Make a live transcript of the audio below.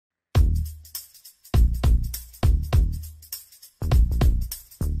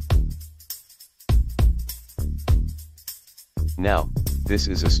Now, this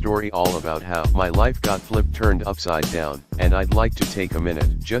is a story all about how my life got flipped turned upside down, and I'd like to take a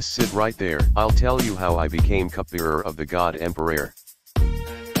minute. Just sit right there. I'll tell you how I became cupbearer of the god Emperor.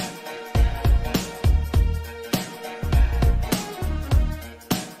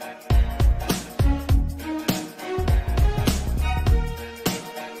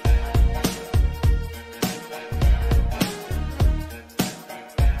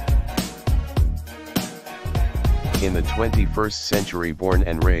 In the 21st century, born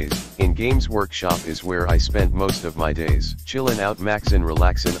and raised, in Games Workshop is where I spent most of my days. Chillin' out, maxin',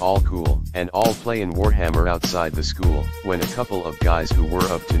 relaxin', all cool, and all playin' Warhammer outside the school, when a couple of guys who were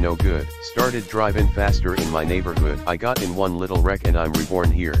up to no good, started driving faster in my neighborhood. I got in one little wreck and I'm reborn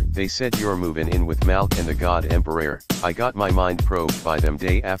here. They said you're moving in with Malk and the god Emperor. I got my mind probed by them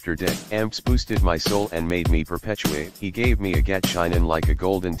day after day. Amps boosted my soul and made me perpetuate. He gave me a get shinin' like a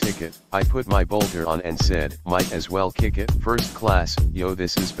golden ticket. I put my bolter on and said, might as well kick it. First class, yo,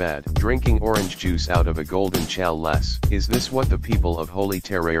 this is bad. Drinking orange juice out of a golden chalice. Is this what the people of holy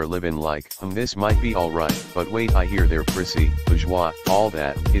Terrair livin' like? This might be alright, but wait, I hear they're prissy, bourgeois, all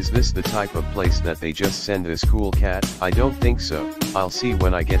that. Is this the type of place that they just send this cool cat? I don't think so. I'll see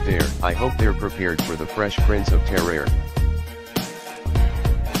when I get there. I hope they're prepared for the Fresh Prince of Terrair.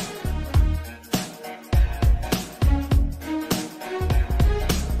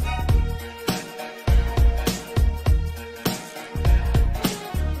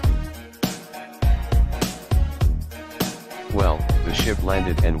 Well, the ship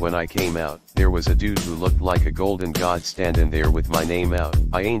landed, and when I came out, there was a dude who looked like a golden god standing there with my name out.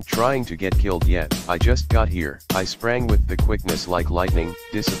 I ain't trying to get killed yet, I just got here. I sprang with the quickness like lightning,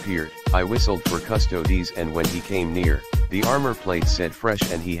 disappeared. I whistled for Custodes, and when he came near, the armor plate said fresh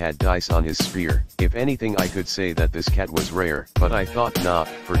and he had dice on his spear. If anything, I could say that this cat was rare, but I thought, nah,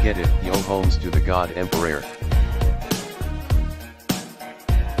 forget it, yo homes to the god Emperor.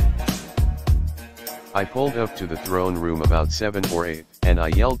 I pulled up to the throne room about 7 or 8, and I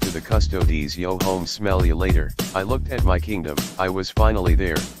yelled to the Custodes, yo home, smell ya later. I looked at my kingdom, I was finally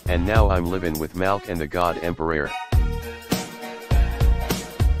there, and now I'm living with Malk and the god Emperor.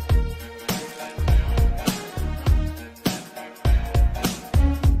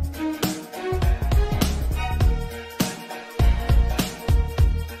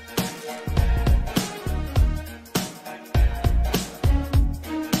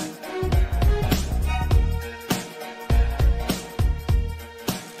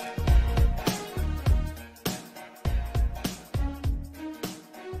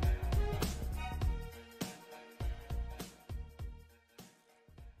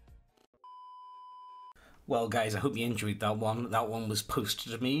 Well guys, I hope you enjoyed that one. That one was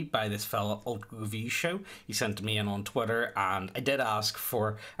posted to me by this fella, Alt Review Show. He sent to me in on Twitter, and I did ask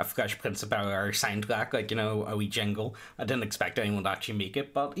for a Fresh Prince of Bel-Air soundtrack, like, you know, a wee jingle. I didn't expect anyone to actually make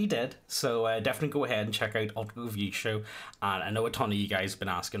it, but he did. So definitely go ahead and check out Alt Review Show. And I know a ton of you guys have been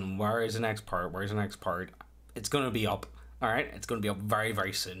asking, where is the next part? Where's the next part? It's going to be up. Alright, it's going to be up very,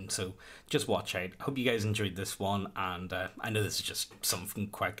 very soon, so just watch out. I hope you guys enjoyed this one, and I know this is just something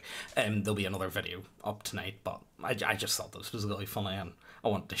quick. There'll be another video up tonight, but I just thought this was really funny, and I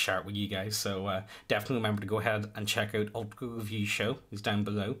wanted to share it with you guys, so definitely remember to go ahead and check out Ultra Review Show. He's down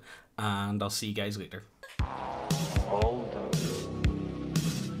below, and I'll see you guys later. All those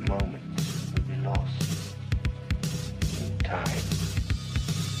moments will be lost in time.